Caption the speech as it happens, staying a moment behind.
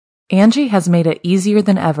Angie has made it easier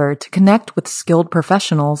than ever to connect with skilled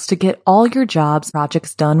professionals to get all your jobs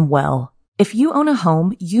projects done well. If you own a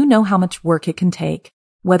home, you know how much work it can take,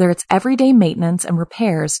 whether it's everyday maintenance and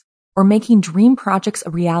repairs or making dream projects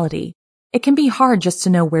a reality. It can be hard just to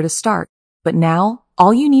know where to start, but now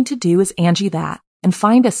all you need to do is Angie that and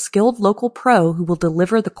find a skilled local pro who will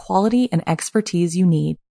deliver the quality and expertise you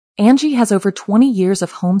need. Angie has over 20 years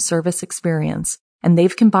of home service experience, and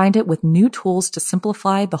they've combined it with new tools to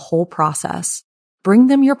simplify the whole process. Bring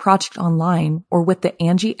them your project online or with the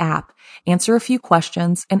Angie app, answer a few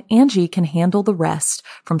questions, and Angie can handle the rest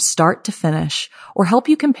from start to finish or help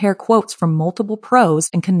you compare quotes from multiple pros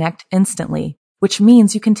and connect instantly, which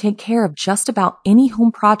means you can take care of just about any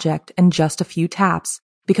home project in just a few taps.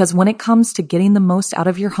 Because when it comes to getting the most out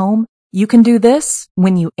of your home, you can do this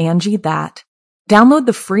when you Angie that. Download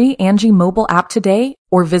the free Angie mobile app today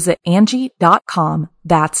or visit Angie.com.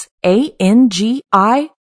 That's ANGI.com.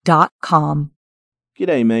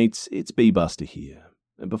 G'day mates, it's B-Buster here.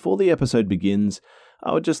 And before the episode begins,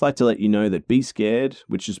 I would just like to let you know that Be Scared,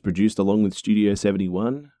 which is produced along with Studio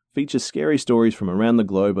 71, features scary stories from around the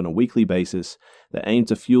globe on a weekly basis that aim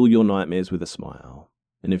to fuel your nightmares with a smile.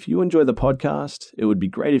 And if you enjoy the podcast, it would be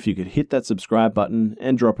great if you could hit that subscribe button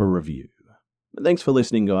and drop a review. But thanks for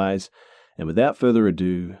listening, guys. And without further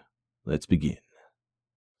ado, let's begin.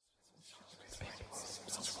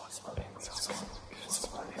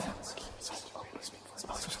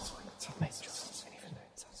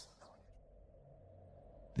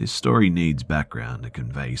 This story needs background to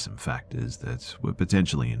convey some factors that were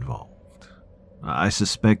potentially involved. I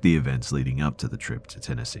suspect the events leading up to the trip to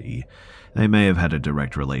Tennessee, they may have had a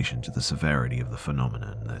direct relation to the severity of the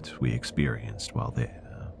phenomenon that we experienced while there.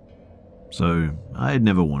 So, I had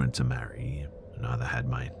never wanted to marry, neither had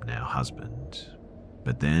my now husband.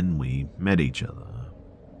 But then we met each other.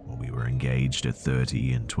 We were engaged at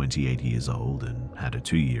 30 and 28 years old and had a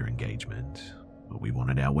 2-year engagement. We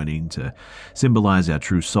wanted our wedding to symbolize our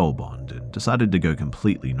true soul bond and decided to go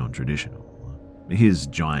completely non-traditional. His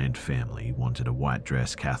giant family wanted a white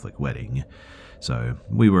dress Catholic wedding, so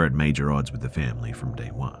we were at major odds with the family from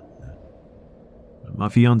day one. My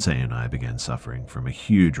fiancé and I began suffering from a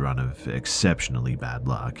huge run of exceptionally bad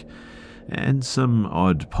luck and some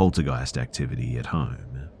odd poltergeist activity at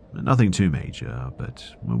home. Nothing too major,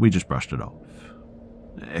 but we just brushed it off.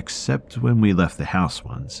 Except when we left the house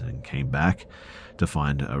once and came back to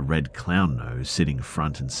find a red clown nose sitting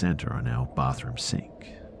front and center on our bathroom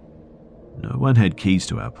sink. No one had keys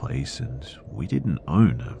to our place, and we didn't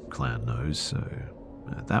own a clown nose, so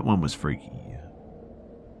that one was freaky.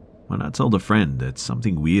 When I told a friend that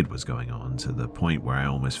something weird was going on to the point where I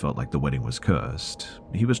almost felt like the wedding was cursed,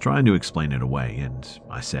 he was trying to explain it away, and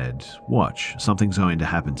I said, "Watch, something's going to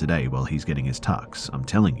happen today while he's getting his tux, I'm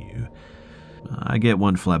telling you." I get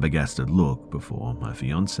one flabbergasted look before my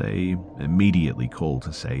fiancé immediately called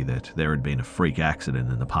to say that there had been a freak accident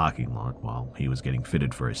in the parking lot while he was getting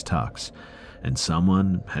fitted for his tux, and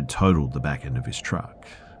someone had totaled the back end of his truck.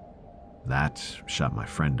 That shut my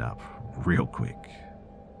friend up real quick.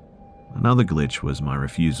 Another glitch was my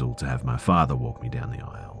refusal to have my father walk me down the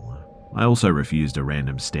aisle. I also refused a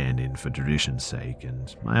random stand-in for tradition's sake,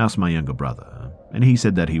 and I asked my younger brother, and he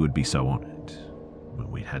said that he would be so honored.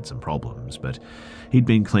 We'd had some problems, but he'd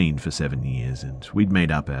been clean for 7 years and we'd made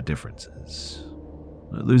up our differences.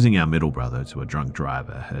 Losing our middle brother to a drunk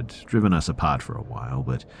driver had driven us apart for a while,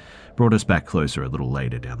 but brought us back closer a little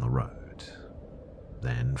later down the road.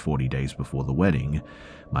 Then, 40 days before the wedding,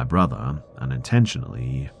 my brother,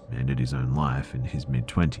 unintentionally, ended his own life in his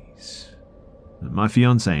mid-20s. My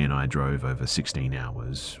fiancé and I drove over 16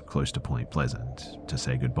 hours, close to Point Pleasant, to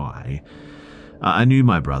say goodbye. I knew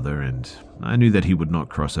my brother, and I knew that he would not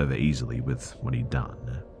cross over easily with what he'd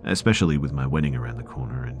done, especially with my wedding around the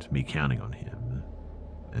corner and me counting on him.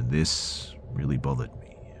 And this really bothered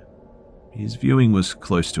me. His viewing was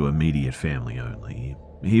close to immediate family only.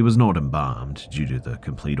 He was not embalmed due to the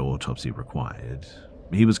complete autopsy required.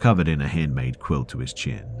 He was covered in a handmade quilt to his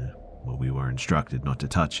chin. We were instructed not to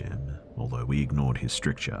touch him, although we ignored his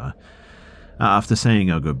stricture. After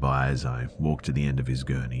saying our goodbyes, I walked to the end of his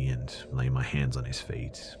gurney and laid my hands on his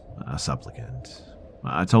feet, a supplicant.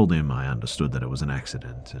 I told him I understood that it was an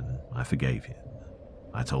accident, and I forgave him.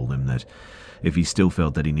 I told him that if he still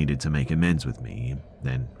felt that he needed to make amends with me,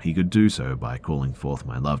 then he could do so by calling forth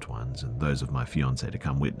my loved ones and those of my fiancé to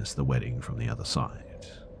come witness the wedding from the other side.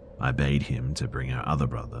 I bade him to bring our other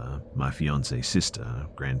brother, my fiancé's sister,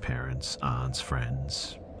 grandparents, aunts,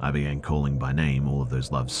 friends. I began calling by name all of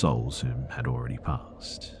those loved souls whom had already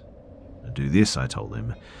passed. Do this, I told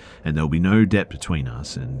him, and there'll be no debt between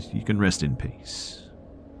us, and you can rest in peace.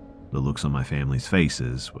 The looks on my family's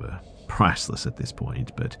faces were priceless at this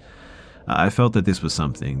point, but I felt that this was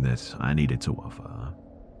something that I needed to offer.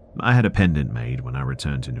 I had a pendant made when I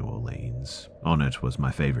returned to New Orleans. On it was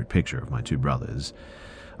my favorite picture of my two brothers.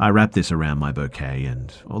 I wrapped this around my bouquet,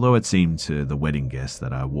 and although it seemed to the wedding guests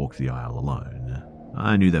that I walked the aisle alone,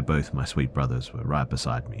 I knew that both my sweet brothers were right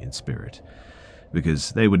beside me in spirit,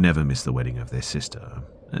 because they would never miss the wedding of their sister,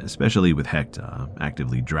 especially with Hector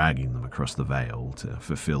actively dragging them across the veil to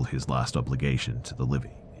fulfill his last obligation to the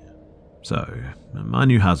living. So, my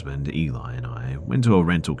new husband, Eli, and I went to a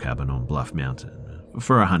rental cabin on Bluff Mountain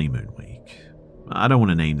for a honeymoon week. I don't want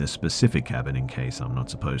to name the specific cabin in case I'm not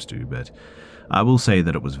supposed to, but I will say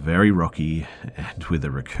that it was very rocky and with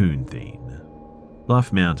a raccoon theme.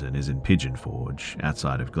 Bluff Mountain is in Pigeon Forge,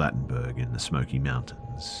 outside of Glattenburg in the Smoky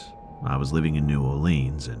Mountains. I was living in New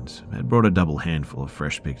Orleans and had brought a double handful of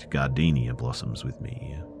fresh-picked gardenia blossoms with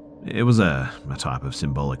me. It was a type of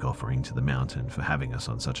symbolic offering to the mountain for having us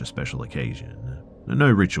on such a special occasion. No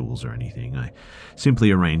rituals or anything. I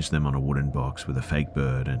simply arranged them on a wooden box with a fake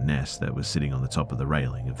bird and nest that was sitting on the top of the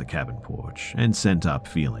railing of the cabin porch and sent up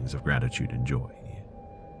feelings of gratitude and joy.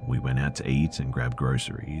 We went out to eat and grab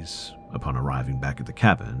groceries. Upon arriving back at the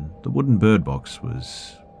cabin, the wooden bird box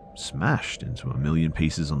was smashed into a million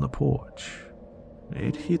pieces on the porch.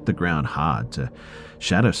 It hit the ground hard to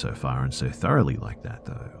shatter so far and so thoroughly like that,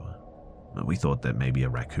 though. We thought that maybe a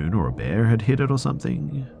raccoon or a bear had hit it or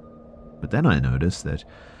something. But then I noticed that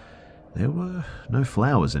there were no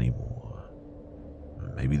flowers anymore.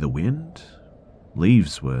 Maybe the wind?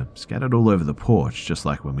 Leaves were scattered all over the porch just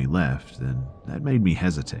like when we left, and that made me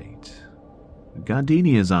hesitate.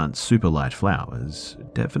 Gardenias aren't super light flowers,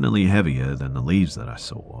 definitely heavier than the leaves that I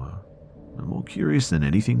saw. More curious than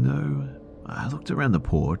anything though, I looked around the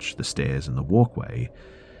porch, the stairs, and the walkway.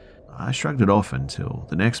 I shrugged it off until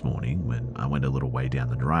the next morning when I went a little way down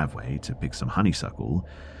the driveway to pick some honeysuckle,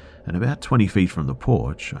 and about 20 feet from the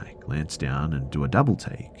porch, I glanced down and do a double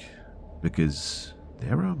take, because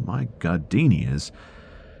there are my gardenias,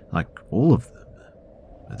 like all of them.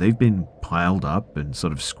 They've been piled up and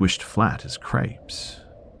sort of squished flat as crepes.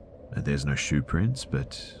 There's no shoe prints,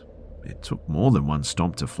 but it took more than one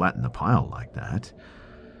stomp to flatten the pile like that.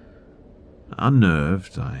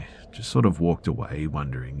 Unnerved, I just sort of walked away,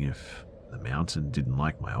 wondering if the mountain didn't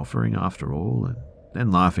like my offering after all, and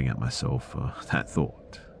then laughing at myself for that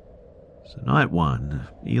thought. So night one,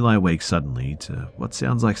 Eli wakes suddenly to what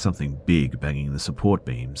sounds like something big banging the support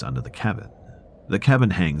beams under the cabin. The cabin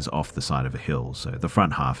hangs off the side of a hill, so the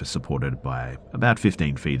front half is supported by about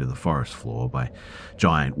 15 feet of the forest floor by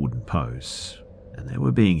giant wooden posts, and they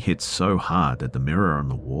were being hit so hard that the mirror on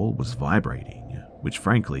the wall was vibrating, which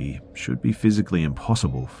frankly should be physically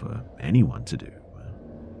impossible for anyone to do.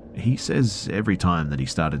 He says every time that he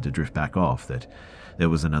started to drift back off that there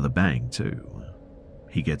was another bang too.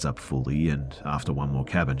 He gets up fully, and after one more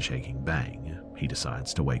cabin-shaking bang, he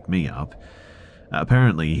decides to wake me up.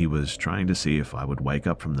 Apparently, he was trying to see if I would wake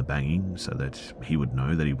up from the banging so that he would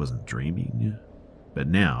know that he wasn't dreaming. But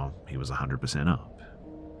now, he was 100% up.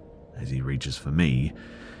 As he reaches for me,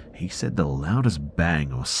 he said the loudest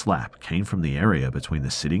bang or slap came from the area between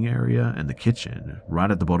the sitting area and the kitchen,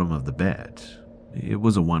 right at the bottom of the bed. It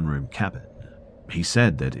was a one-room cabin. He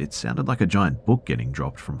said that it sounded like a giant book getting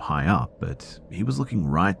dropped from high up, but he was looking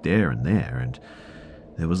right there, and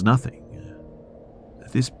there was nothing.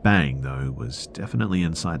 This bang, though, was definitely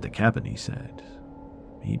inside the cabin, he said.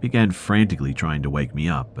 He began frantically trying to wake me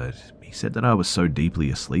up, but he said that I was so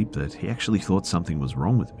deeply asleep that he actually thought something was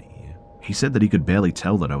wrong with me. He said that he could barely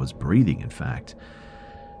tell that I was breathing, in fact.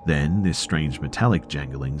 Then, this strange metallic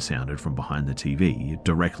jangling sounded from behind the TV,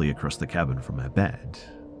 directly across the cabin from our bed.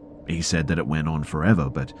 He said that it went on forever,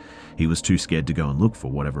 but he was too scared to go and look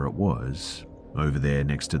for whatever it was. Over there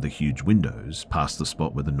next to the huge windows, past the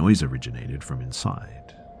spot where the noise originated from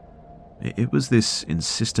inside. It was this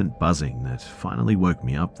insistent buzzing that finally woke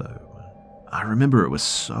me up, though. I remember it was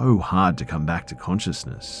so hard to come back to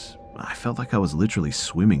consciousness. I felt like I was literally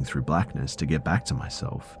swimming through blackness to get back to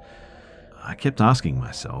myself. I kept asking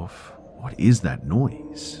myself, what is that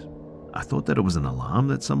noise? I thought that it was an alarm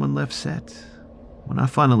that someone left set. When I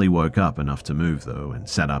finally woke up enough to move, though, and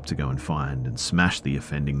sat up to go and find and smash the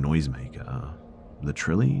offending noisemaker, the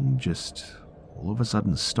trilling just all of a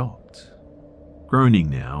sudden stopped. Groaning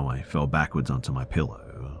now, I fell backwards onto my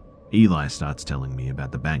pillow. Eli starts telling me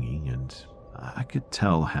about the banging, and I could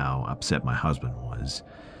tell how upset my husband was.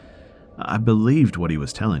 I believed what he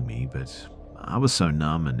was telling me, but I was so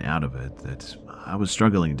numb and out of it that I was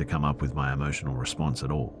struggling to come up with my emotional response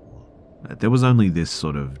at all. There was only this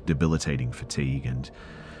sort of debilitating fatigue, and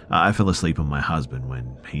I fell asleep on my husband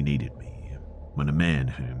when he needed me. when a man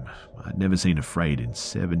whom I'd never seen afraid in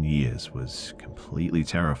 7 years was completely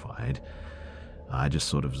terrified. I just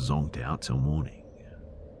sort of zonked out till morning.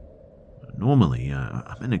 Normally,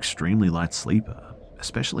 I'm an extremely light sleeper,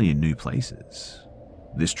 especially in new places.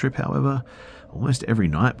 This trip, however, almost every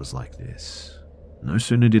night was like this. No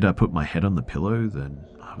sooner did I put my head on the pillow than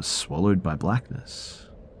I was swallowed by blackness.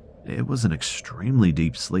 It was an extremely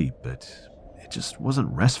deep sleep, but it just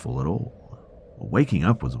wasn't restful at all. Waking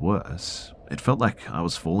up was worse. It felt like I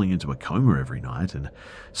was falling into a coma every night and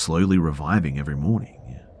slowly reviving every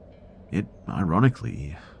morning. It,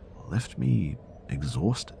 ironically, left me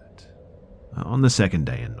exhausted. On the second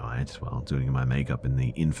day and night, while doing my makeup in the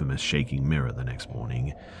infamous shaking mirror the next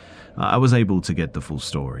morning, I was able to get the full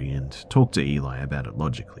story and talk to Eli about it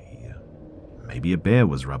logically. Maybe a bear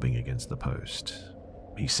was rubbing against the post.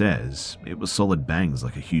 He says it was solid bangs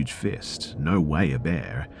like a huge fist, no way a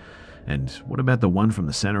bear. And what about the one from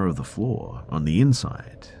the center of the floor, on the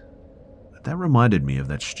inside? That reminded me of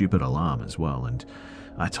that stupid alarm as well, and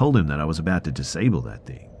I told him that I was about to disable that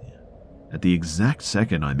thing. At the exact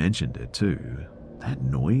second I mentioned it too, that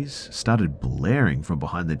noise started blaring from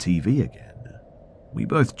behind the TV again. We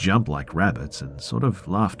both jumped like rabbits and sort of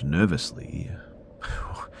laughed nervously.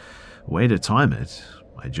 Way to time it,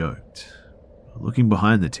 I joked. Looking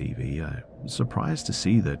behind the TV, I was surprised to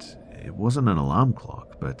see that it wasn't an alarm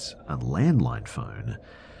clock, but a landline phone,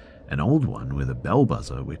 an old one with a bell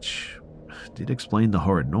buzzer, which did explain the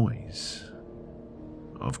horrid noise.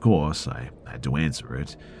 Of course, I had to answer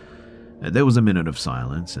it. There was a minute of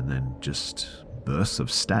silence and then just bursts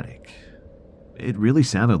of static. It really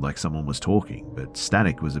sounded like someone was talking, but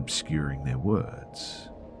static was obscuring their words.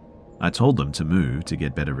 I told them to move to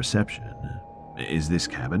get better reception. Is this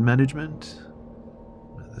cabin management?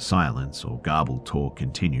 The silence or garbled talk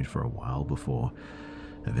continued for a while before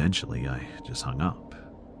eventually I just hung up.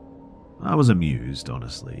 I was amused,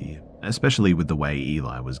 honestly, especially with the way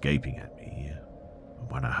Eli was gaping at me.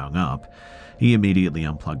 When I hung up, he immediately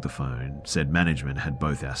unplugged the phone, said management had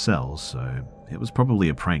both our cells, so it was probably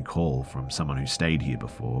a prank call from someone who stayed here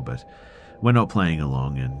before, but we're not playing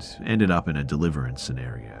along and ended up in a deliverance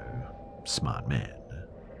scenario. Smart man.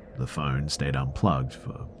 The phone stayed unplugged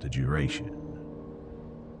for the duration.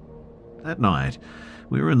 That night,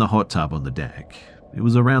 we were in the hot tub on the deck. It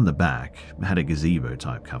was around the back, had a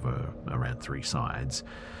gazebo-type cover around 3 sides,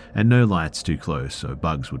 and no lights too close so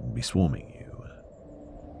bugs wouldn't be swarming you.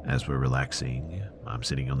 As we're relaxing, I'm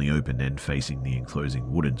sitting on the open end facing the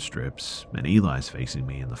enclosing wooden strips, and Eli's facing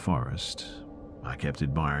me in the forest. I kept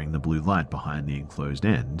admiring the blue light behind the enclosed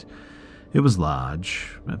end. It was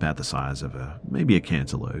large, about the size of maybe a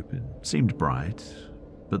cantaloupe, and seemed bright,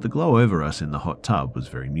 but the glow over us in the hot tub was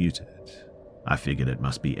very muted. I figured it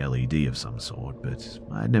must be LED of some sort, but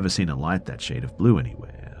I had never seen a light that shade of blue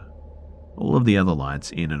anywhere. All of the other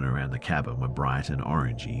lights in and around the cabin were bright and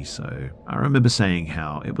orangey, so I remember saying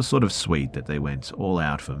how it was sort of sweet that they went all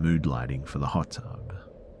out for mood lighting for the hot tub.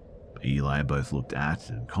 Eli both looked at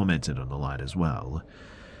and commented on the light as well,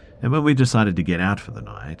 and when we decided to get out for the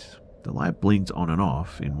night, the light blinked on and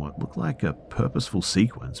off in what looked like a purposeful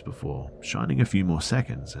sequence before shining a few more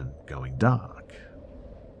seconds and going dark.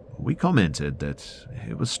 We commented that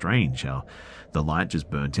it was strange how the light just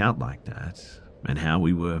burnt out like that, and how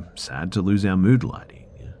we were sad to lose our mood lighting.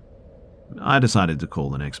 I decided to call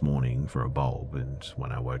the next morning for a bulb, and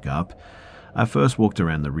when I woke up, I first walked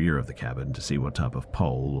around the rear of the cabin to see what type of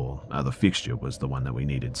pole or other fixture was the one that we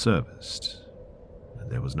needed serviced.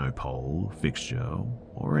 There was no pole, fixture,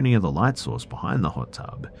 or any other light source behind the hot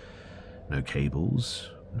tub. No cables,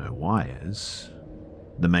 no wires.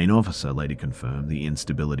 The main officer later confirmed the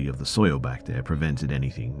instability of the soil back there prevented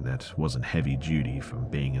anything that wasn't heavy duty from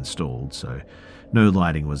being installed, so no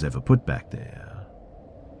lighting was ever put back there.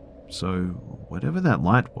 So whatever that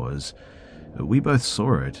light was, we both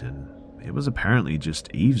saw it, and it was apparently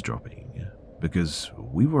just eavesdropping, because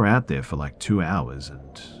we were out there for like 2 hours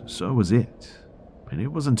and so was it. And it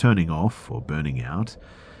wasn't turning off or burning out,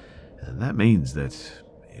 and that means that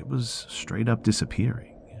it was straight up disappearing.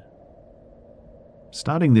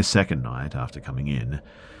 Starting this second night after coming in,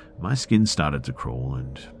 my skin started to crawl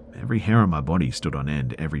and every hair on my body stood on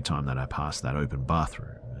end every time that I passed that open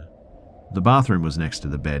bathroom. The bathroom was next to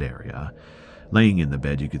the bed area. Laying in the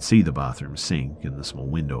bed, you could see the bathroom sink and the small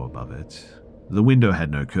window above it. The window had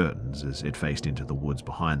no curtains as it faced into the woods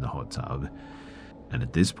behind the hot tub, and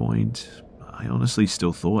at this point, I honestly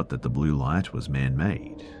still thought that the blue light was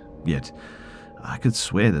man-made, yet I could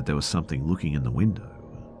swear that there was something looking in the window.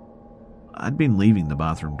 I'd been leaving the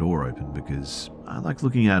bathroom door open because I like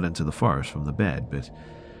looking out into the forest from the bed, but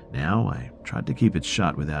now I tried to keep it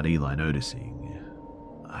shut without Eli noticing.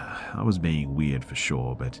 I was being weird for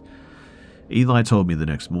sure, but Eli told me the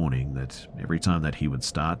next morning that every time that he would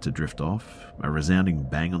start to drift off, a resounding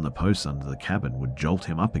bang on the posts under the cabin would jolt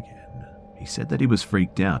him up again. He said that he was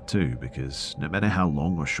freaked out too, because no matter how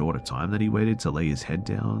long or short a time that he waited to lay his head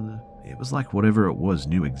down, it was like whatever it was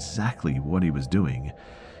knew exactly what he was doing,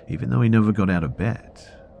 even though he never got out of bed.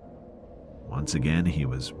 Once again, he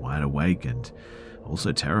was wide awake and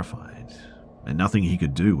also terrified, and nothing he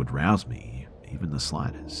could do would rouse me, even the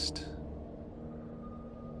slightest.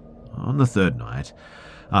 On the third night,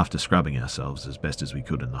 after scrubbing ourselves as best as we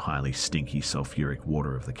could in the highly stinky sulfuric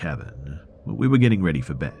water of the cabin, we were getting ready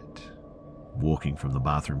for bed. Walking from the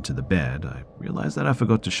bathroom to the bed, I realized that I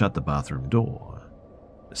forgot to shut the bathroom door.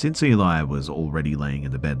 Since Eli was already laying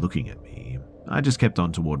in the bed looking at me, I just kept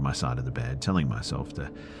on toward my side of the bed, telling myself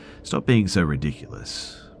to stop being so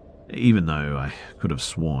ridiculous, even though I could have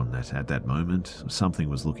sworn that at that moment, something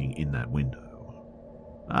was looking in that window.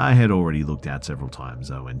 I had already looked out several times,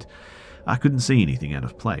 though, and I couldn't see anything out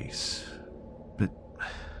of place. But,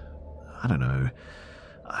 I don't know,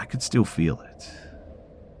 I could still feel it.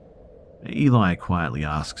 Eli quietly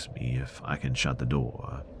asks me if I can shut the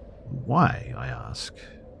door. Why, I ask.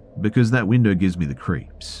 Because that window gives me the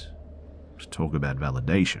creeps. Talk about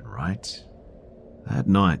validation, right? That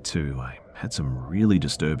night, too, I had some really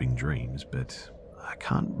disturbing dreams, but I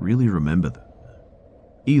can't really remember them.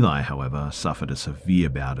 Eli, however, suffered a severe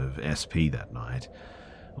bout of SP that night,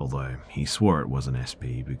 although he swore it wasn't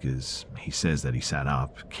SP because he says that he sat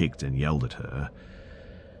up, kicked and yelled at her.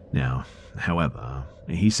 Now, however,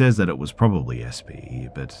 he says that it was probably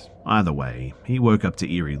SP, but either way, he woke up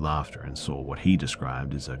to eerie laughter and saw what he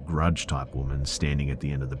described as a grudge-type woman standing at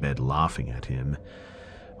the end of the bed laughing at him.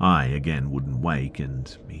 I, again, wouldn't wake,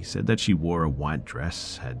 and he said that she wore a white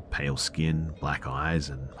dress, had pale skin, black eyes,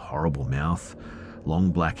 and horrible mouth,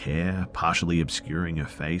 long black hair, partially obscuring her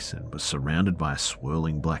face, and was surrounded by a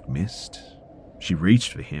swirling black mist. She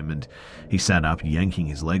reached for him, and he sat up, yanking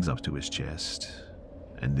his legs up to his chest.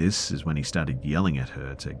 And this is when he started yelling at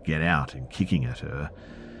her to get out and kicking at her,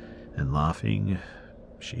 and laughing,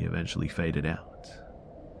 she eventually faded out.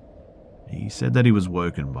 He said that he was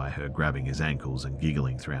woken by her grabbing his ankles and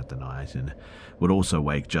giggling throughout the night, and would also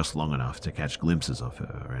wake just long enough to catch glimpses of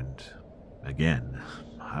her, and again,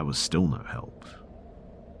 I was still no help.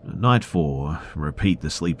 Night 4, repeat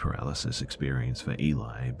the sleep paralysis experience for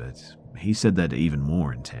Eli, but he said that even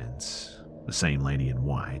more intense. The same lady in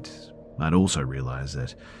white. I'd also realized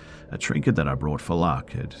that a trinket that I brought for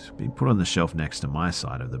luck had been put on the shelf next to my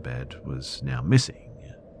side of the bed was now missing.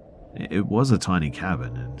 It was a tiny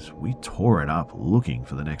cabin, and we tore it up looking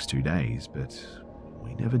for the next 2 days, but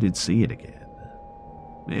we never did see it again.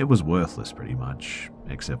 It was worthless pretty much,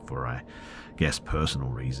 except for, I guess, personal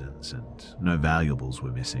reasons, and no valuables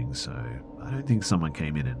were missing, so I don't think someone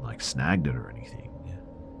came in and snagged it or anything.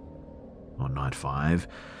 On night 5,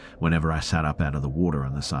 whenever I sat up out of the water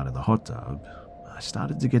on the side of the hot tub, I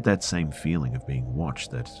started to get that same feeling of being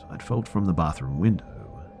watched that I'd felt from the bathroom window.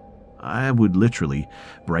 I would literally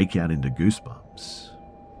break out into goosebumps.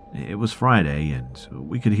 It was Friday, and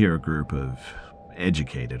we could hear a group of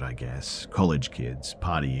educated, I guess, college kids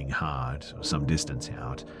partying hard some distance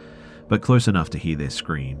out, but close enough to hear their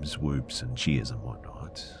screams, whoops, and cheers and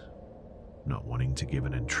whatnot. Not wanting to give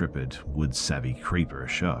an intrepid, wood-savvy creeper a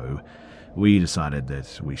show, we decided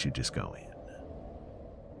that we should just go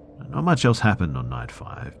in. Not much else happened on night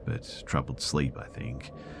 5, but troubled sleep, I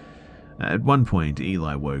think. At one point,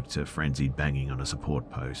 Eli woke to frenzied banging on a support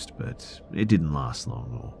post, but it didn't last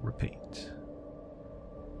long or repeat.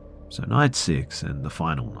 So night 6 and the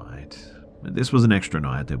final night. This was an extra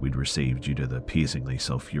night that we'd received due to the piercingly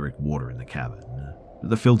sulfuric water in the cabin.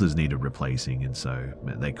 The filters needed replacing, and so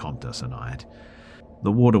they comped us a night.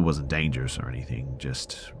 The water wasn't dangerous or anything,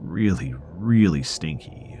 just really, really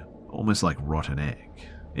stinky, almost like rotten egg.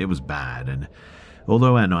 It was bad, and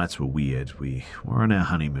although our nights were weird, we were on our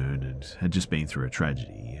honeymoon and had just been through a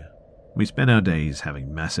tragedy. We spent our days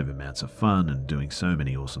having massive amounts of fun and doing so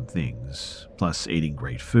many awesome things, plus eating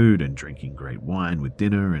great food and drinking great wine with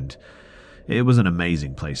dinner, and it was an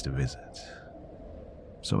amazing place to visit.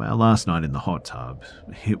 So our last night in the hot tub,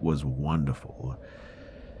 it was wonderful.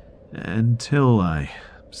 Until I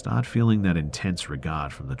start feeling that intense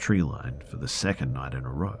regard from the tree line for the second night in a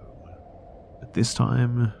row. But this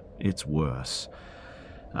time, it's worse.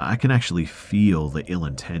 I can actually feel the ill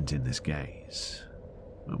intent in this gaze.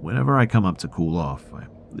 Whenever I come up to cool off, I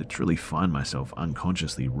literally find myself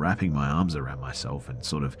unconsciously wrapping my arms around myself and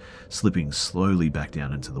sort of slipping slowly back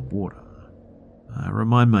down into the water. I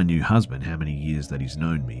remind my new husband how many years that he's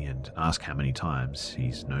known me and ask how many times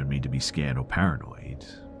he's known me to be scared or paranoid.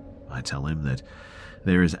 I tell him that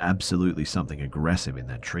There is absolutely something aggressive in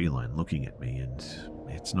that tree line looking at me, and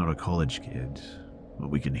it's not a college kid. But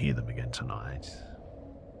we can hear them again tonight.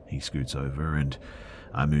 He scoots over, and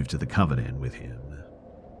I move to the covered end with him.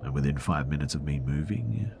 And within 5 minutes of me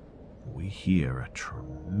moving, we hear a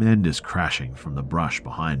tremendous crashing from the brush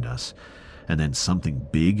behind us, and then something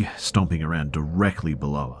big stomping around directly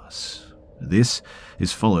below us. This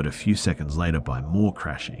is followed a few seconds later by more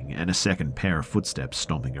crashing and a second pair of footsteps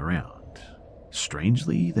stomping around.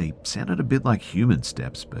 Strangely, they sounded a bit like human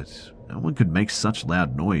steps, but no one could make such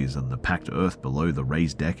loud noise on the packed earth below the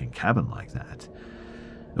raised deck and cabin like that.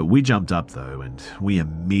 We jumped up though, and we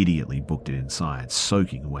immediately booked it inside,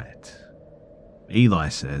 soaking wet. Eli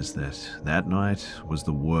says that night was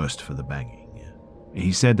the worst for the banging.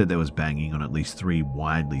 He said that there was banging on at least 3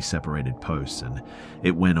 widely separated posts, and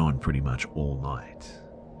it went on pretty much all night.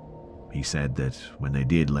 He said that when they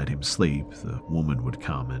did let him sleep, the woman would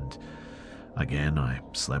come, and again I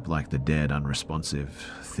slept like the dead, unresponsive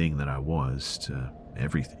thing that I was to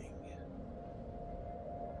everything.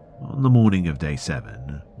 On the morning of day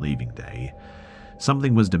 7, leaving day,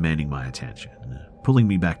 something was demanding my attention, pulling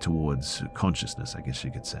me back towards consciousness, I guess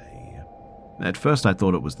you could say. At first I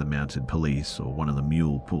thought it was the mounted police or one of the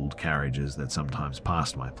mule-pulled carriages that sometimes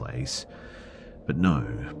passed my place. But no,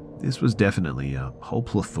 this was definitely a whole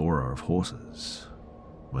plethora of horses.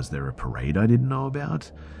 Was there a parade I didn't know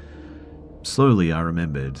about? Slowly I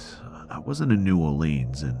remembered I wasn't in New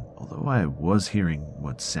Orleans, and although I was hearing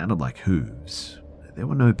what sounded like hooves, there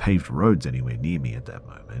were no paved roads anywhere near me at that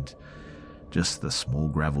moment, just the small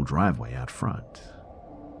gravel driveway out front.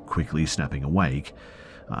 Quickly snapping awake,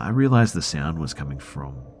 I realized the sound was coming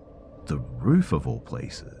from the roof of all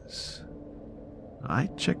places. I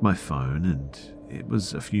checked my phone, and it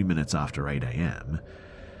was a few minutes after 8 a.m.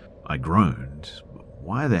 I groaned.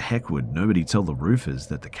 Why the heck would nobody tell the roofers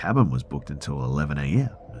that the cabin was booked until 11 a.m.?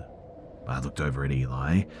 I looked over at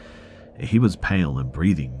Eli. He was pale and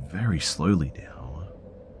breathing very slowly now.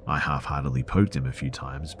 I half-heartedly poked him a few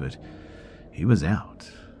times, but he was out.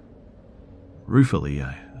 Ruefully,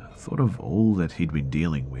 I thought of all that he'd been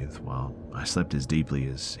dealing with while I slept as deeply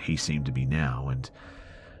as he seemed to be now, and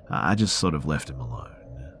I just sort of left him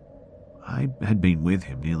alone. I had been with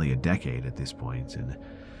him nearly a decade at this point, and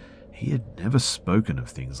he had never spoken of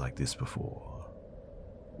things like this before.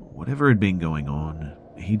 Whatever had been going on,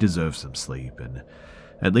 he deserved some sleep, and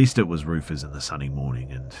at least it was roofers in the sunny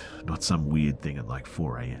morning and not some weird thing at like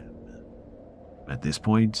 4 a.m. At this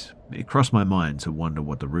point, it crossed my mind to wonder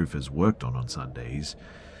what the roofers worked on Sundays,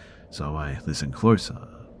 so I listened closer.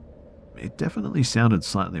 It definitely sounded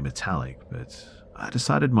slightly metallic, but I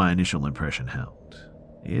decided my initial impression held.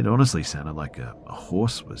 It honestly sounded like a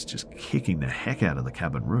horse was just kicking the heck out of the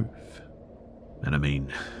cabin roof. And I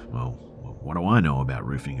mean, well, what do I know about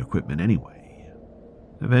roofing equipment anyway?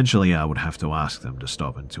 Eventually I would have to ask them to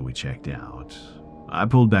stop until we checked out. I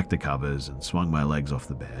pulled back the covers and swung my legs off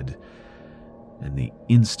the bed, and the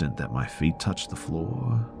instant that my feet touched the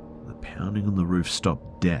floor, the pounding on the roof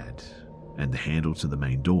stopped dead, and the handle to the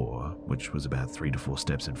main door, which was about 3 to 4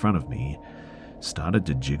 steps in front of me, started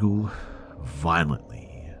to jiggle violently.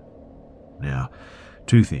 Now,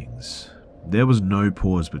 2 things. There was no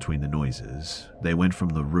pause between the noises. They went from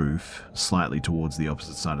the roof, slightly towards the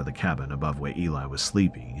opposite side of the cabin above where Eli was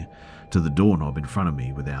sleeping, to the doorknob in front of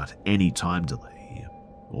me without any time delay.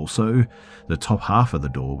 Also, the top half of the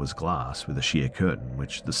door was glass with a sheer curtain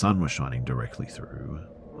which the sun was shining directly through.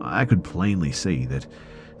 I could plainly see that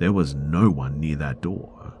there was no one near that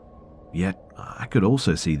door. Yet, I could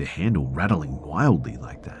also see the handle rattling wildly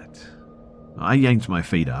like that. I yanked my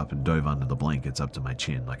feet up and dove under the blankets up to my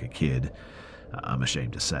chin like a kid, I'm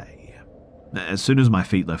ashamed to say. As soon as my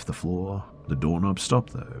feet left the floor, the doorknob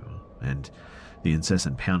stopped though, and the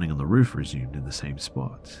incessant pounding on the roof resumed in the same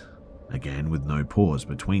spot, again with no pause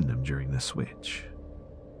between them during the switch.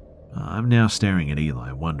 I'm now staring at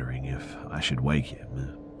Eli, wondering if I should wake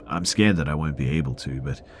him. I'm scared that I won't be able to,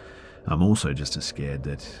 but I'm also just as scared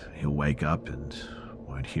that he'll wake up and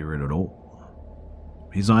won't hear it at all.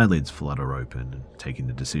 His eyelids flutter open, taking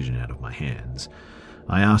the decision out of my hands.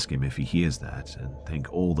 I ask him if he hears that, and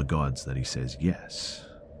thank all the gods that he says yes.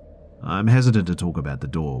 I'm hesitant to talk about the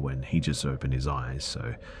door when he just opened his eyes,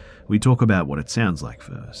 so we talk about what it sounds like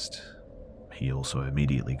first. He also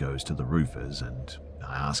immediately goes to the roofers, and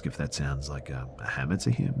I ask if that sounds like a hammer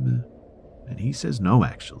to him, and he says no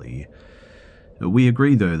actually. We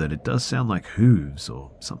agree though that it does sound like hooves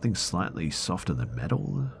or something slightly softer than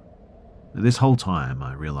metal. This whole time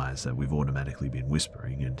I realize that we've automatically been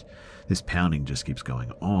whispering, and this pounding just keeps going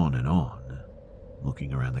on and on.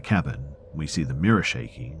 Looking around the cabin, we see the mirror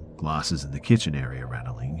shaking, glasses in the kitchen area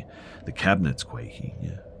rattling, the cabinets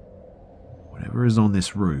quaking. Whatever is on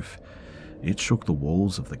this roof, it shook the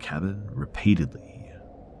walls of the cabin repeatedly.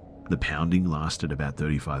 The pounding lasted about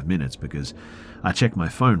 35 minutes because I checked my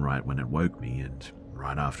phone right when it woke me, and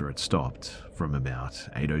right after it stopped, from about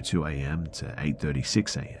 8:02 a.m. to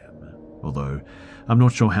 8:36 a.m. Although I'm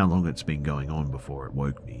not sure how long it's been going on before it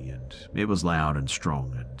woke me, and it was loud and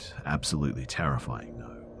strong and absolutely terrifying though.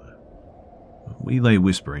 We lay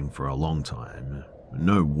whispering for a long time.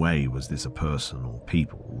 No way was this a person or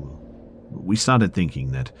people. We started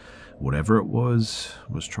thinking that whatever it was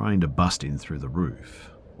trying to bust in through the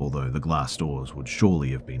roof, although the glass doors would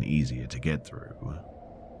surely have been easier to get through.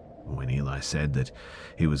 When Eli said that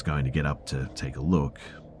he was going to get up to take a look,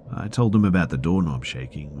 I told him about the doorknob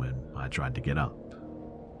shaking when I tried to get up.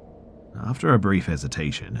 After a brief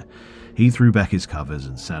hesitation, he threw back his covers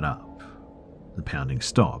and sat up. The pounding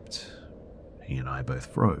stopped. He and I both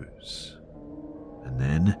froze. And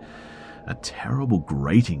then, a terrible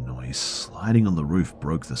grating noise sliding on the roof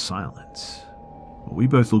broke the silence. We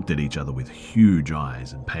both looked at each other with huge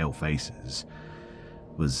eyes and pale faces.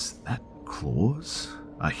 Was that claws?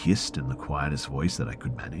 I hissed in the quietest voice that I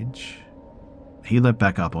could manage. He leapt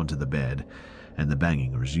back up onto the bed, and the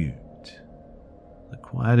banging resumed. The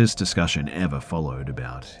quietest discussion ever followed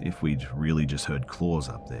about if we'd really just heard claws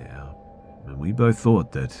up there, and we both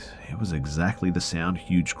thought that it was exactly the sound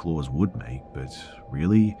huge claws would make, but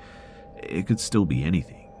really, it could still be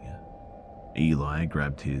anything. Eli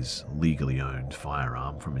grabbed his legally owned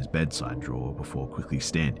firearm from his bedside drawer before quickly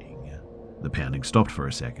standing. The pounding stopped for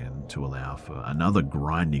a second to allow for another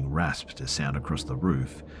grinding rasp to sound across the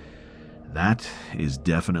roof. "That is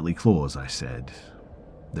definitely claws," I said.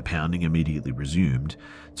 The pounding immediately resumed,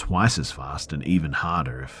 twice as fast and even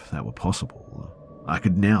harder if that were possible. I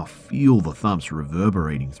could now feel the thumps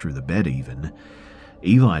reverberating through the bed even.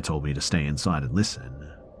 Eli told me to stay inside and listen.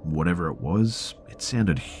 Whatever it was, it sounded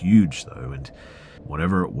huge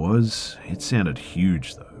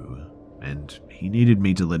though, and he needed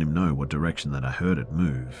me to let him know what direction that I heard it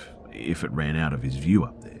move, if it ran out of his view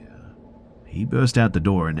up there. He burst out the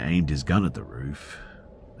door and aimed his gun at the roof,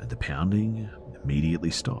 and the pounding immediately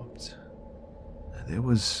stopped. There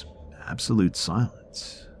was absolute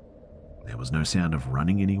silence. There was no sound of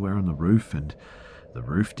running anywhere on the roof, and the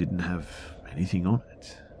roof didn't have anything on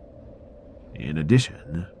it. In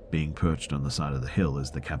addition, being perched on the side of the hill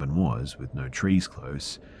as the cabin was, with no trees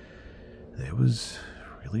close, there was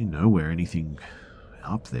really nowhere anything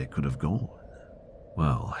up there could have gone.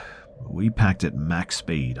 Well, we packed at max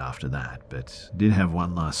speed after that, but did have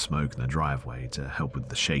one last smoke in the driveway to help with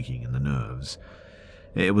the shaking and the nerves.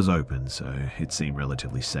 It was open, so it seemed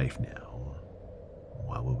relatively safe now.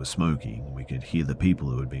 While we were smoking, we could hear the people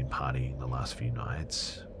who had been partying the last few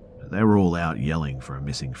nights. They were all out yelling for a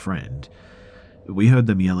missing friend. We heard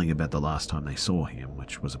them yelling about the last time they saw him,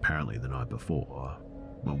 which was apparently the night before.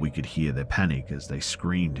 We could hear their panic as they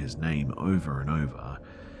screamed his name over and over.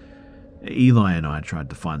 Eli and I tried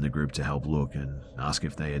to find the group to help look and ask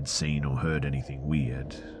if they had seen or heard anything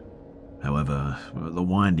weird. However, the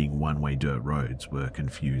winding one-way dirt roads were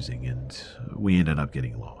confusing and we ended up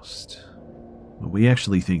getting lost. We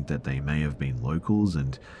actually think that they may have been locals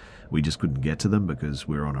and we just couldn't get to them because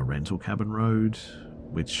we're on a rental cabin road,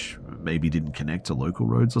 which maybe didn't connect to local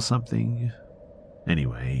roads or something.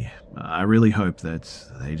 Anyway, I really hope that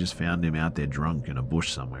they just found him out there drunk in a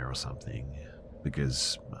bush somewhere or something,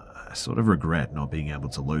 because I sort of regret not being able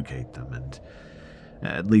to locate them and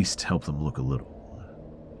at least help them look a little.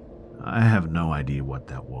 I have no idea what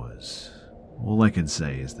that was. All I can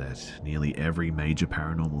say is that nearly every major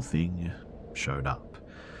paranormal thing showed up.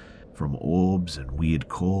 From orbs and weird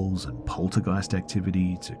calls and poltergeist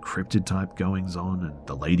activity to cryptid-type goings-on and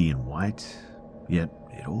the lady in white. Yet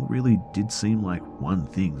it all really did seem like one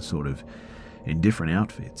thing, sort of in different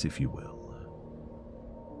outfits, if you will.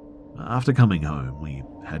 After coming home, we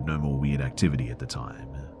had no more weird activity at the time.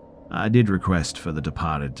 I did request for the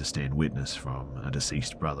departed to stand witness from a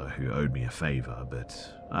deceased brother who owed me a favor, but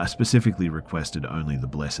I specifically requested only the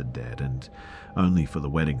blessed dead and only for the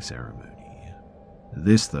wedding ceremony.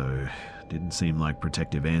 This, though, didn't seem like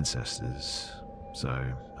protective ancestors, so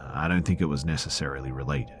I don't think it was necessarily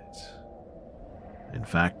related. In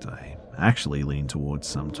fact, I actually lean towards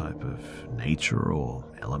some type of nature or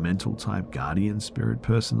elemental type guardian spirit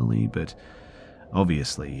personally, but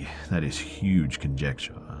obviously that is huge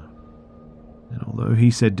conjecture. And although he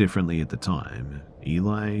said differently at the time,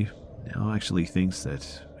 Eli now actually thinks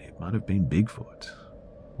that it might have been Bigfoot,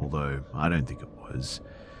 although I don't think it was.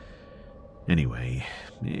 Anyway,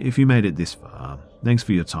 if you made it this far, thanks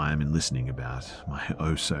for your time in listening about my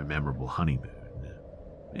oh-so-memorable honeymoon.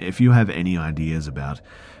 If you have any ideas about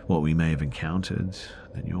what we may have encountered,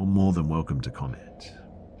 then you're more than welcome to comment.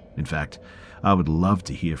 In fact, I would love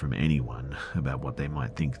to hear from anyone about what they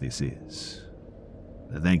might think this is.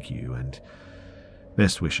 Thank you, and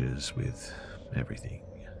best wishes with everything.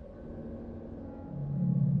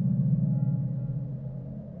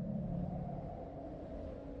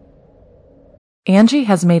 Angie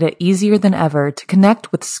has made it easier than ever to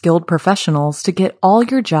connect with skilled professionals to get all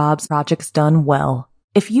your jobs projects done well.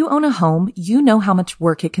 If you own a home, you know how much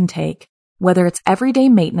work it can take, whether it's everyday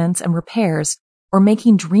maintenance and repairs or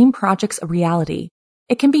making dream projects a reality.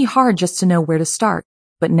 It can be hard just to know where to start,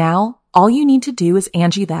 but now all you need to do is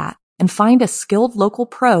Angie that and find a skilled local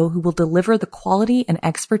pro who will deliver the quality and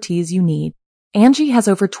expertise you need. Angie has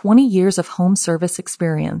over 20 years of home service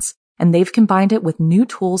experience, and they've combined it with new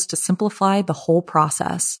tools to simplify the whole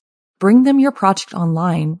process. Bring them your project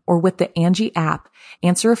online or with the Angie app,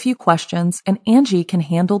 answer a few questions, and Angie can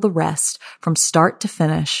handle the rest from start to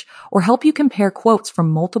finish or help you compare quotes from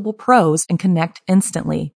multiple pros and connect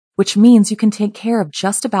instantly, which means you can take care of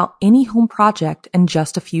just about any home project in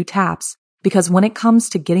just a few taps. Because when it comes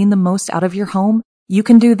to getting the most out of your home, you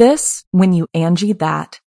can do this when you Angie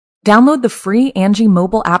that. Download the free Angie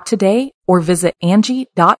mobile app today or visit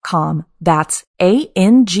Angie.com. That's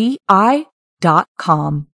ANGI.com.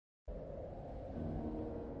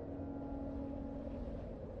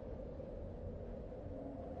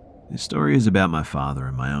 This story is about my father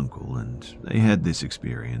and my uncle, and they had this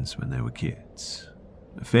experience when they were kids.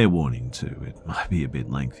 A fair warning too, it might be a bit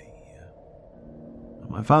lengthy.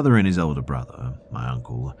 My father and his older brother, my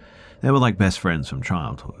uncle, they were like best friends from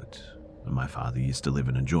childhood. My father used to live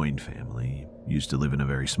in a joint family, used to live in a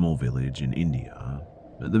very small village in India.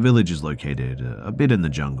 The village is located a bit in the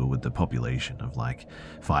jungle with the population of like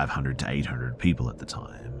 500 to 800 people at the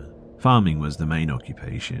time. Farming was the main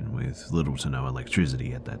occupation, with little to no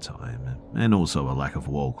electricity at that time, and also a lack of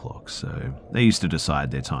wall clocks, so they used to decide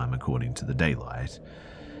their time according to the daylight.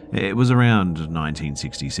 It was around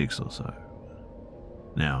 1966 or so.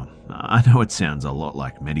 Now, I know it sounds a lot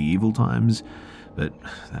like medieval times, but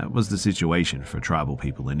that was the situation for tribal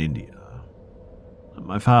people in India.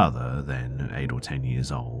 My father, then 8 or 10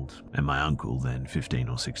 years old, and my uncle, then 15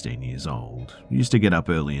 or 16 years old, used to get up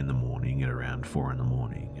early in the morning at around 4 in the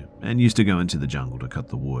morning, and used to go into the jungle to cut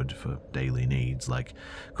the wood for daily needs like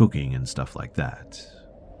cooking and stuff like that.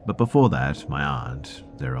 But before that, my aunt,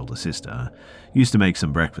 their older sister, used to make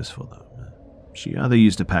some breakfast for them. She either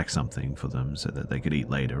used to pack something for them so that they could eat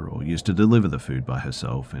later, or used to deliver the food by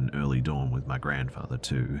herself in early dawn with my grandfather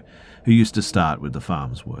too, who used to start with the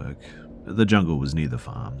farm's work. The jungle was near the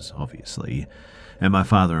farms, obviously, and my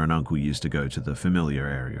father and uncle used to go to the familiar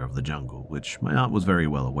area of the jungle, which my aunt was very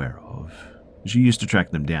well aware of. She used to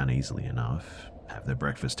track them down easily enough, have their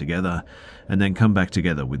breakfast together, and then come back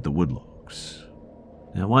together with the wood logs.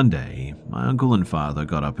 Now one day, my uncle and father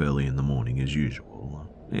got up early in the morning as usual.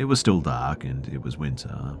 It was still dark and it was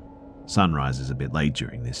winter. Sunrise is a bit late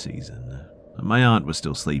during this season. My aunt was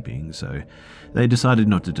still sleeping, so they decided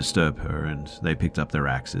not to disturb her, and they picked up their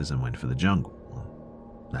axes and went for the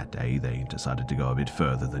jungle. That day they decided to go a bit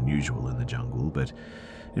further than usual in the jungle, but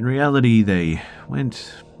in reality they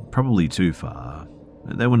went probably too far.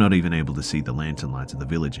 They were not even able to see the lantern lights of the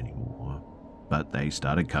village anymore. But they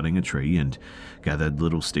started cutting a tree and gathered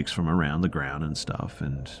little sticks from around the ground and stuff,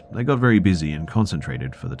 and they got very busy and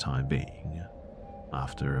concentrated for the time being.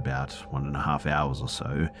 After about 1.5 hours or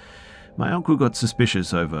so, my uncle got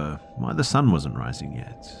suspicious over why the sun wasn't rising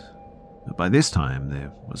yet. But by this time,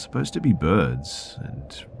 there was supposed to be birds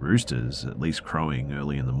and roosters at least crowing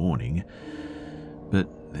early in the morning. But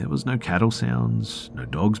there was no cattle sounds, no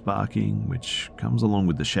dogs barking, which comes along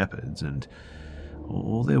with the shepherds, and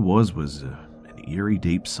all there was an eerie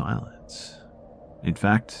deep silence. In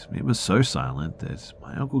fact, it was so silent that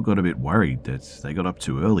my uncle got a bit worried that they got up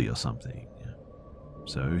too early or something.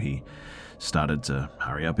 So he started to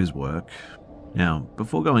hurry up his work. Now,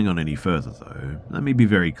 before going on any further though, let me be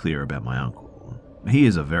very clear about my uncle. He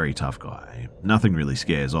is a very tough guy. Nothing really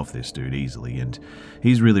scares off this dude easily, and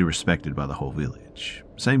he's really respected by the whole village.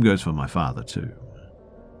 Same goes for my father too.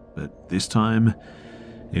 But this time,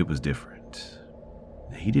 it was different.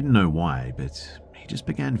 He didn't know why, but he just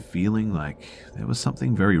began feeling like there was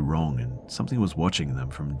something very wrong and something was watching them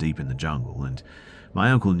from deep in the jungle, and my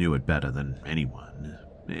uncle knew it better than anyone.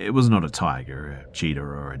 It was not a tiger, a cheetah,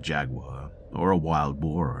 or a jaguar, or a wild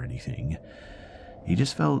boar or anything. He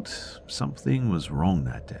just felt something was wrong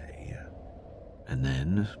that day. And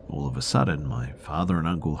then, all of a sudden, my father and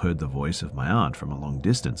uncle heard the voice of my aunt from a long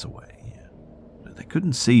distance away. They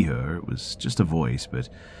couldn't see her, it was just a voice, but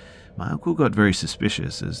my uncle got very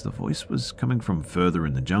suspicious as the voice was coming from further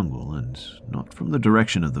in the jungle and not from the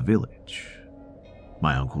direction of the village.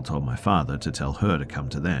 My uncle told my father to tell her to come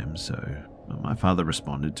to them, so my father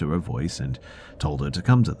responded to her voice and told her to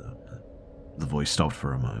come to them. The voice stopped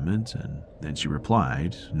for a moment, and then she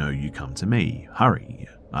replied, "No, you come to me. Hurry.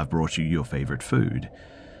 I've brought you your favorite food."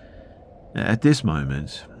 At this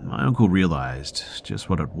moment, my uncle realized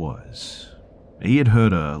just what it was. He had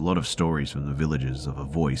heard a lot of stories from the villagers of a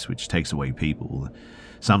voice which takes away people,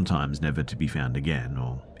 sometimes never to be found again,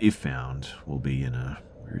 or if found, will be in a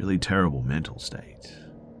really terrible mental state.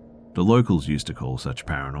 The locals used to call such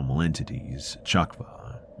paranormal entities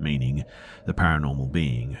Chakva, meaning the paranormal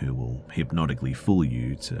being who will hypnotically fool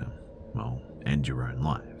you to, well, end your own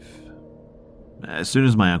life. As soon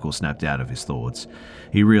as my uncle snapped out of his thoughts,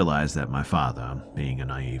 he realized that my father, being a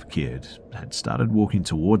naive kid, had started walking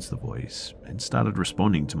towards the voice and started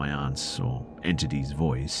responding to my aunt's or entity's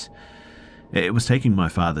voice. It was taking my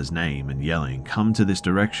father's name and yelling, "Come to this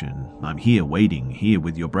direction. I'm here waiting, here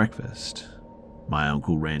with your breakfast." My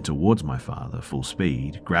uncle ran towards my father full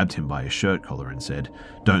speed, grabbed him by his shirt collar and said,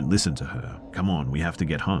 "Don't listen to her. Come on, we have to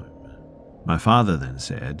get home." My father then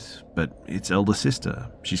said, "But it's elder sister.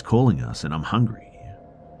 She's calling us and I'm hungry."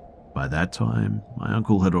 By that time, my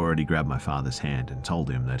uncle had already grabbed my father's hand and told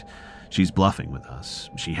him that she's bluffing with us.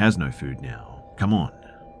 She has no food now. Come on.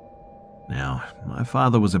 Now, my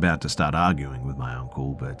father was about to start arguing with my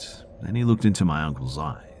uncle, but then he looked into my uncle's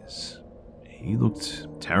eyes. He looked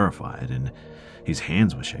terrified and his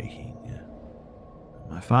hands were shaking.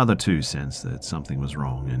 My father too sensed that something was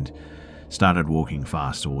wrong and started walking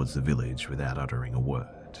fast towards the village without uttering a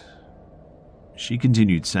word. She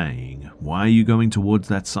continued saying, "Why are you going towards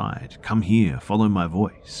that side? Come here, follow my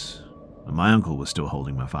voice." My uncle was still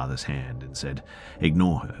holding my father's hand and said,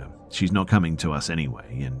 "Ignore her. She's not coming to us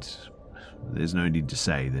anyway," and there's no need to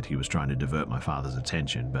say that he was trying to divert my father's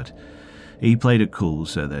attention, but he played it cool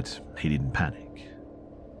so that he didn't panic.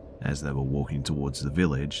 As they were walking towards the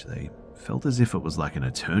village, they felt as if it was like an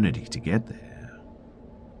eternity to get there.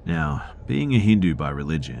 Now, being a Hindu by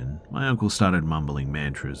religion, my uncle started mumbling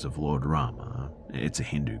mantras of Lord Rama, it's a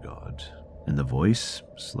Hindu god, and the voice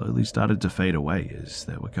slowly started to fade away as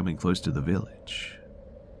they were coming close to the village.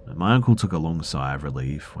 My uncle took a long sigh of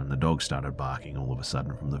relief when the dog started barking all of a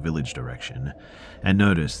sudden from the village direction, and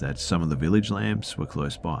noticed that some of the village lamps were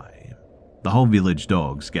close by. The whole village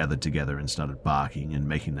dogs gathered together and started barking and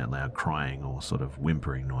making that loud crying or sort of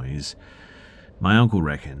whimpering noise. My uncle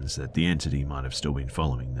reckons that the entity might have still been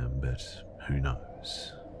following them, but who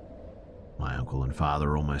knows. My uncle and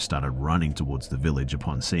father almost started running towards the village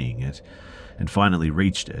upon seeing it, and finally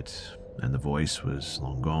reached it, and the voice was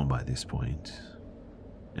long gone by this point.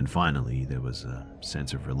 And finally there was a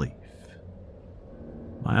sense of relief.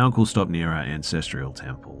 My uncle stopped near our ancestral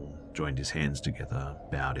temple, joined his hands together,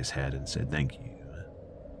 bowed his head and said thank you.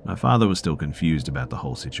 My father was still confused about the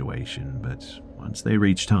whole situation, but once they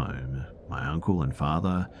reached home, my uncle and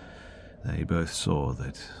father, they both saw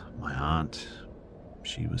that my aunt,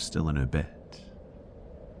 she was still in her bed.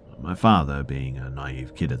 My father, being a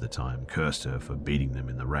naive kid at the time, cursed her for beating them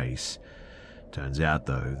in the race. Turns out,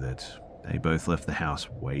 though, that they both left the house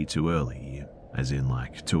way too early, as in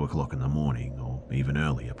like 2 o'clock in the morning, or even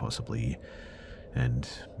earlier possibly, and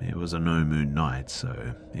it was a no-moon night,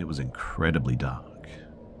 so it was incredibly dark.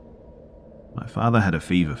 My father had a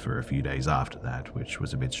fever for a few days after that, which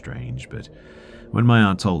was a bit strange, but when my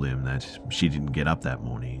aunt told him that she didn't get up that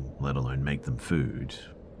morning, let alone make them food,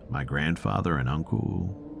 my grandfather and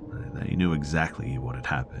uncle, they knew exactly what had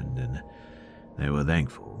happened, and they were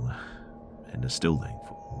thankful, and are still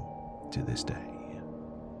thankful to this day.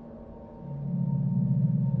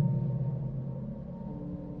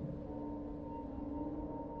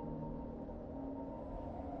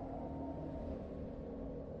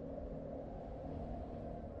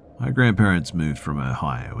 My grandparents moved from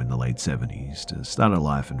Ohio in the late 70s to start a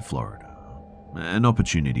life in Florida. An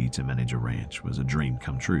opportunity to manage a ranch was a dream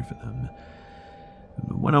come true for them.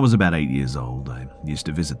 When I was about 8 years old, I used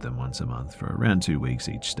to visit them once a month for around 2 weeks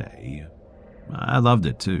each stay. I loved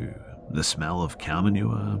it too. The smell of cow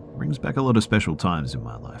manure brings back a lot of special times in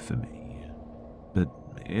my life for me. But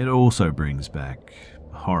it also brings back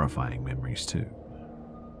horrifying memories too.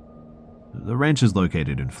 The ranch is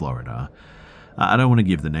located in Florida. I don't want to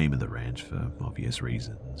give the name of the ranch for obvious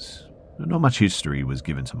reasons. Not much history was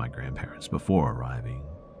given to my grandparents before arriving.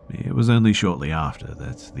 It was only shortly after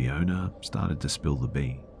that the owner started to spill the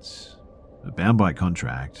beans. Bound by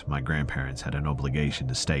contract, my grandparents had an obligation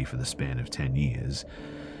to stay for the span of 10 years.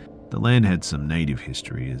 The land had some native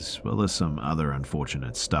history as well as some other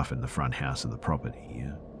unfortunate stuff in the front house of the property.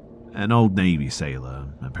 An old Navy sailor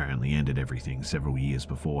apparently ended everything several years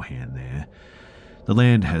beforehand there. The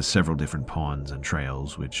land has several different ponds and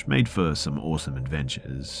trails which made for some awesome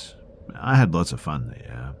adventures. I had lots of fun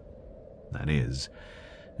there. That is,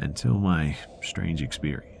 until my strange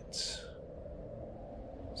experience.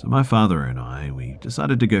 So my father and we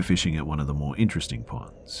decided to go fishing at one of the more interesting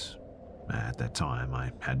ponds. At that time,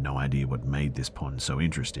 I had no idea what made this pond so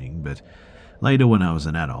interesting, but later when I was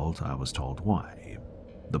an adult, I was told why.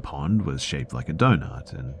 The pond was shaped like a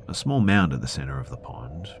donut, and a small mound at the center of the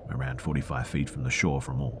pond, around 45 feet from the shore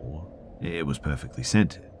from all. It was perfectly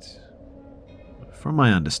centered. From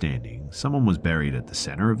my understanding, someone was buried at the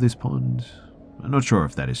center of this pond. I'm not sure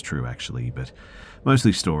if that is true actually, but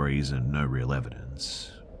mostly stories and no real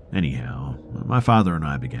evidence. Anyhow, my father and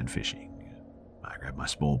I began fishing. I grabbed my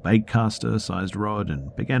small baitcaster-sized rod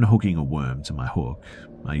and began hooking a worm to my hook.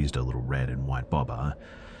 I used a little red and white bobber.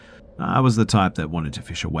 I was the type that wanted to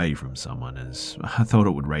fish away from someone as I thought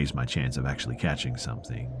it would raise my chance of actually catching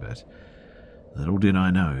something, but little did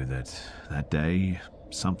I know that day,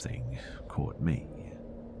 something caught me.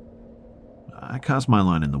 I cast my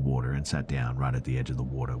line in the water and sat down right at the edge of the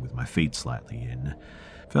water with my feet slightly in.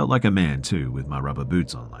 Felt like a man too, with my rubber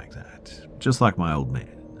boots on like that, just like my old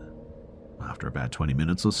man. After about 20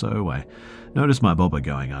 minutes or so, I noticed my bobber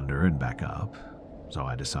going under and back up, so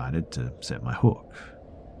I decided to set my hook.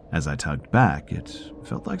 As I tugged back, it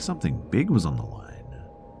felt like something big was on the line.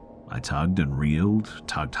 I tugged and reeled,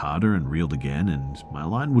 tugged harder and reeled again, and my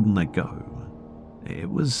line wouldn't let go. It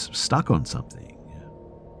was stuck on something.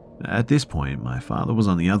 At this point, my father was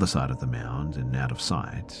on the other side of the mound and out of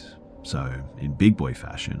sight, so in big boy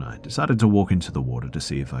fashion, I decided to walk into the water to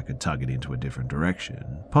see if I could tug it into a different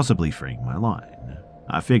direction, possibly freeing my line.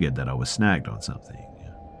 I figured that I was snagged on something.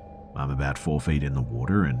 I'm about 4 feet in the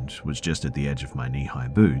water and was just at the edge of my knee-high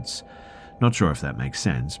boots. Not sure if that makes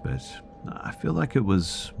sense, but I feel like it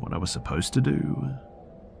was what I was supposed to do.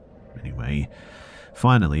 Anyway,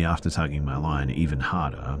 finally, after tugging my line even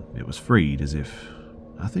harder, it was freed as if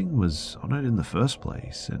nothing was on it in the first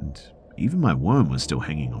place, and even my worm was still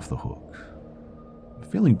hanging off the hook.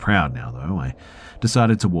 Feeling proud now, though, I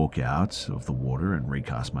decided to walk out of the water and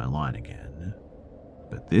recast my line again.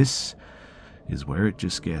 But this is where it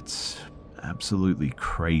just gets absolutely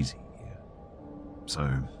crazy. So,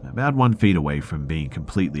 about 1 foot away from being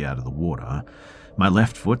completely out of the water, my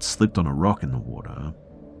left foot slipped on a rock in the water.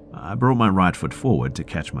 I brought my right foot forward to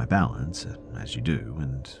catch my balance, as you do,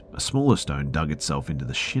 and a smaller stone dug itself into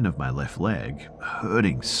the shin of my left leg,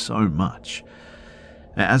 hurting so much.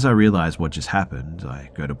 As I realized what just happened, I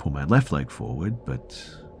go to pull my left leg forward, but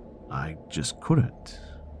I just couldn't.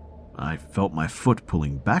 I felt my foot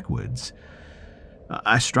pulling backwards.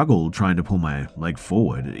 I struggled trying to pull my leg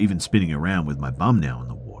forward, even spinning around with my bum now in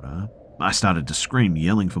the water. I started to scream,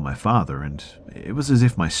 yelling for my father, and it was as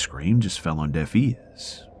if my scream just fell on deaf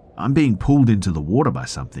ears. I'm being pulled into the water by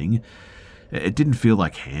something. It didn't feel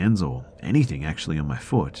like hands or anything actually on my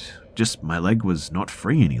foot, just my leg was not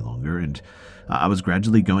free any longer, and I was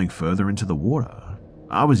gradually going further into the water.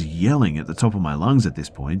 I was yelling at the top of my lungs at this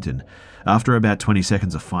point, and after about 20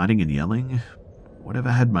 seconds of fighting and yelling,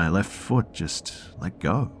 whatever had my left foot just let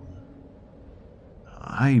go.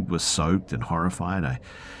 I was soaked and horrified. I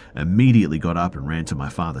immediately got up and ran to my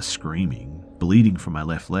father screaming, bleeding from my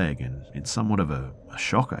left leg and in somewhat of a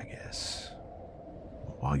shock, I guess.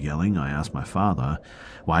 While yelling, I asked my father,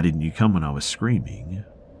 "Why didn't you come when I was screaming?"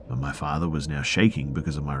 But my father was now shaking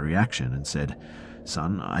because of my reaction and said,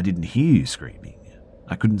 "Son, I didn't hear you screaming.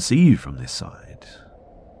 I couldn't see you from this side."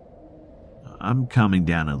 I'm calming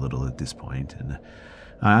down a little at this point, and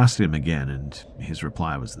I asked him again, and his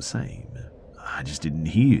reply was the same. "I just didn't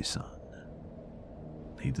hear you, son."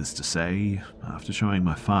 Needless to say, after showing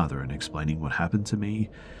my father and explaining what happened to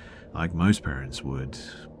me, like most parents would,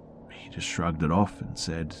 he just shrugged it off and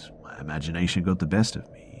said my imagination got the best of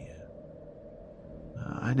me.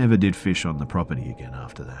 I never did fish on the property again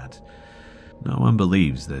after that. No one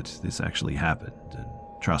believes that this actually happened, and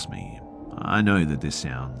trust me, I know that this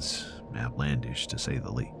sounds outlandish to say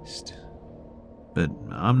the least. But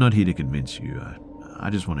I'm not here to convince you,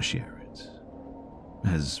 I just want to share it.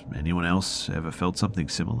 Has anyone else ever felt something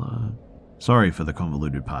similar? Sorry for the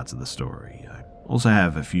convoluted parts of the story. I also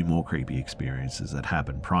have a few more creepy experiences that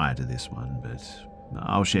happened prior to this one, but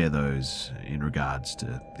I'll share those in regards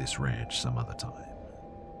to this ranch some other time.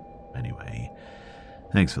 Anyway,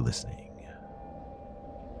 thanks for listening.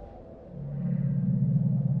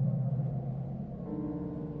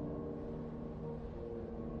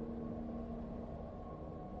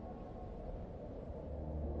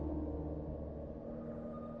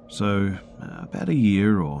 So, about a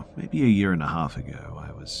year or maybe a year and a half ago,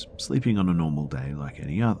 I was sleeping on a normal day like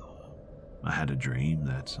any other. I had a dream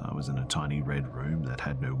that I was in a tiny red room that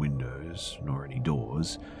had no windows nor any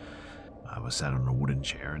doors. I was sat on a wooden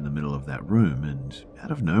chair in the middle of that room, and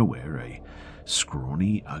out of nowhere, a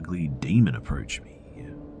scrawny, ugly demon approached me.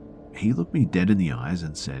 He looked me dead in the eyes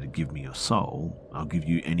and said, "Give me your soul, I'll give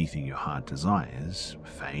you anything your heart desires,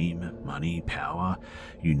 fame, money, power,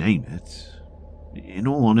 you name it." In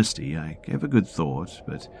all honesty, I gave a good thought,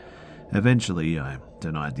 but eventually I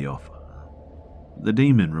denied the offer. The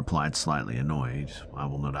demon replied, slightly annoyed, "I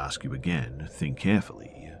will not ask you again, think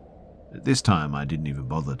carefully." This time I didn't even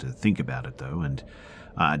bother to think about it though, and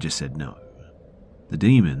I just said no. The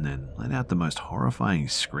demon then let out the most horrifying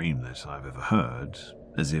scream that I've ever heard,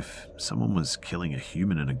 as if someone was killing a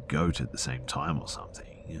human and a goat at the same time or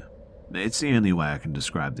something. It's the only way I can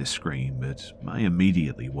describe this scream, but I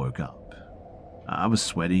immediately woke up. I was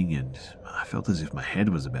sweating and I felt as if my head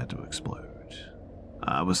was about to explode.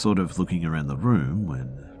 I was sort of looking around the room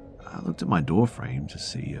when I looked at my door frame to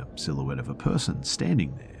see a silhouette of a person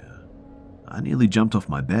standing there. I nearly jumped off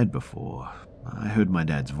my bed before I heard my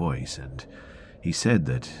dad's voice, and he said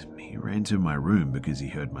that he ran to my room because he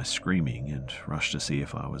heard my screaming and rushed to see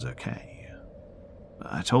if I was okay.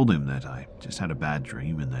 I told him that I just had a bad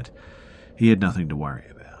dream and that he had nothing to worry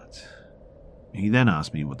about. He then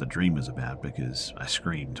asked me what the dream was about because I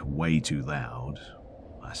screamed way too loud.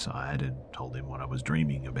 I sighed and told him what I was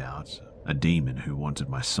dreaming about, a demon who wanted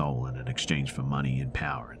my soul in exchange for money and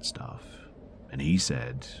power and stuff. And he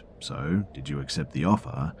said, "So, did you accept the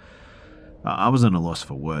offer?" I was at a loss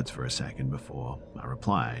for words for a second before I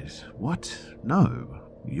replied, "What? No.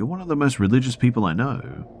 You're one of the most religious people I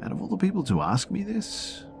know. Out of all the people to ask me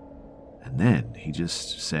this?" And then he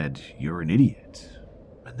just said, "You're an idiot,"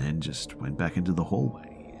 and then just went back into the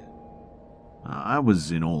hallway. I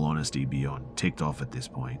was, in all honesty, beyond ticked off at this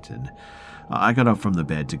point, and I got up from the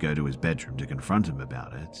bed to go to his bedroom to confront him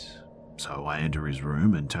about it. So I enter his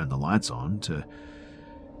room and turn the lights on to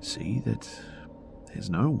see that there's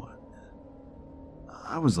no one.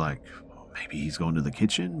 I was like, maybe he's gone to the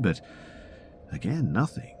kitchen, but again,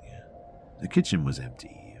 nothing. The kitchen was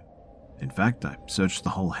empty. In fact, I searched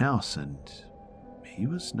the whole house and he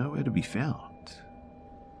was nowhere to be found.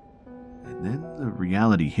 And then the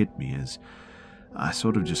reality hit me as I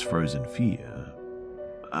sort of just froze in fear.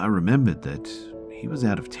 I remembered that he was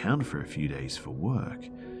out of town for a few days for work.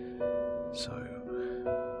 So,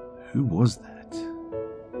 who was that?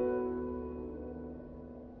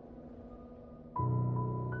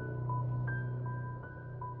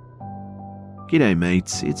 G'day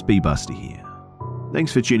mates, it's B-Buster here.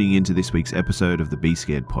 Thanks for tuning in to this week's episode of the Be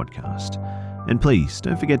Scared podcast. And please,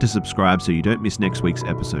 don't forget to subscribe so you don't miss next week's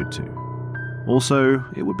episode too. Also,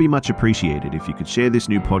 it would be much appreciated if you could share this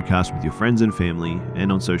new podcast with your friends and family and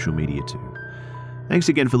on social media too. Thanks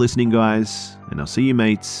again for listening, guys, and I'll see you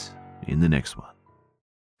mates in the next one.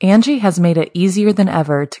 Angie has made it easier than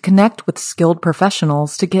ever to connect with skilled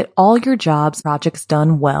professionals to get all your jobs projects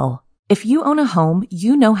done well. If you own a home,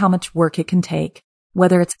 you know how much work it can take,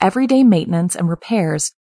 whether it's everyday maintenance and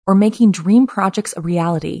repairs or making dream projects a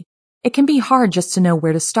reality. It can be hard just to know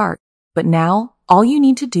where to start, but now all you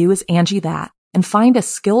need to do is Angie that and find a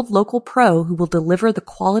skilled local pro who will deliver the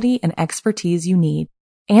quality and expertise you need.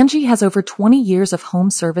 Angie has over 20 years of home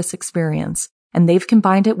service experience, and they've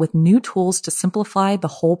combined it with new tools to simplify the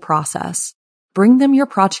whole process. Bring them your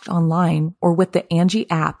project online or with the Angie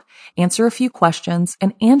app, answer a few questions,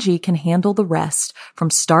 and Angie can handle the rest from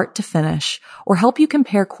start to finish or help you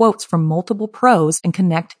compare quotes from multiple pros and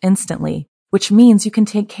connect instantly, which means you can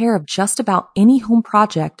take care of just about any home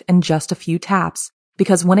project in just a few taps.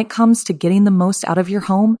 Because when it comes to getting the most out of your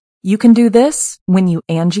home, you can do this when you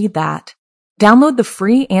Angie that. Download the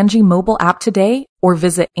free Angie mobile app today or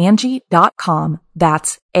visit Angie.com.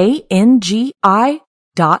 That's ANGI.com.